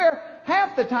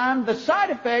half the time the side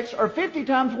effects are 50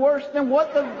 times worse than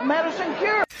what the medicine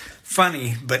cures.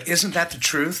 Funny, but isn't that the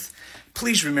truth?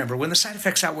 Please remember, when the side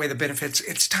effects outweigh the benefits,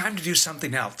 it's time to do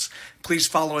something else. Please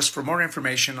follow us for more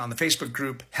information on the Facebook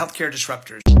group Healthcare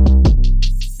Disruptors.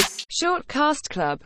 Short Cast Club